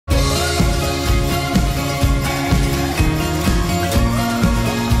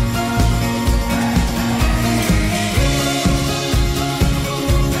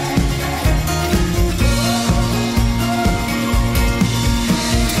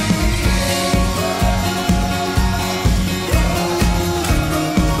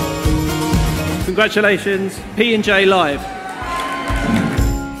congratulations, P&J Live.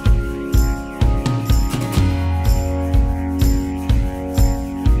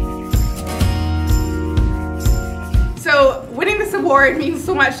 So winning this award means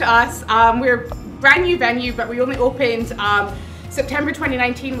so much to us. We're a brand new venue, but we only opened September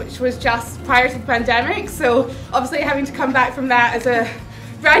 2019, which was just prior to the pandemic. So obviously having to come back from that as a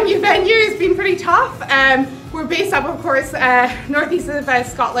brand new venue has been pretty tough. We're based up, of course, northeast of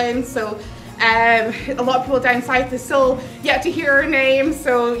Scotland, so a lot of people down south are still yet to hear our name.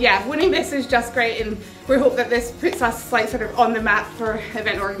 So yeah, winning this is just great, and we hope that this puts us like sort of on the map for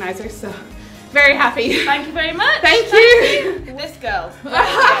event organisers. So very happy. Thank you very much. Thank you. This girl. No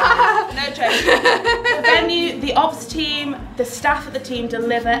joke. The venue, the ops team, the staff at the team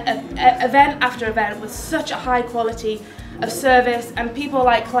deliver event after event with such a high quality of service, and people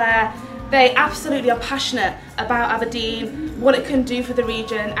like Claire, they absolutely are passionate about Aberdeen, what it can do for the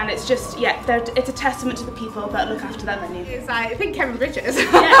region, and it's just, yeah, it's a testament to the people that look after that venue. I think Kevin Bridges.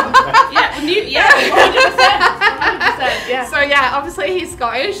 Yeah, 100%, yeah. So yeah, obviously he's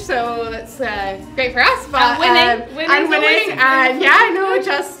Scottish, so that's great for us. But and winning, and yeah, no,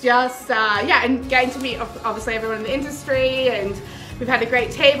 just yeah, and getting to meet obviously everyone in the industry, and we've had a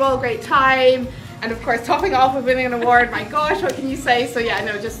great table, great time. And of course, topping off with winning an award, my gosh, what can you say? So yeah,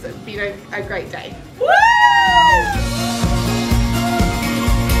 no, just been a great day. Woo!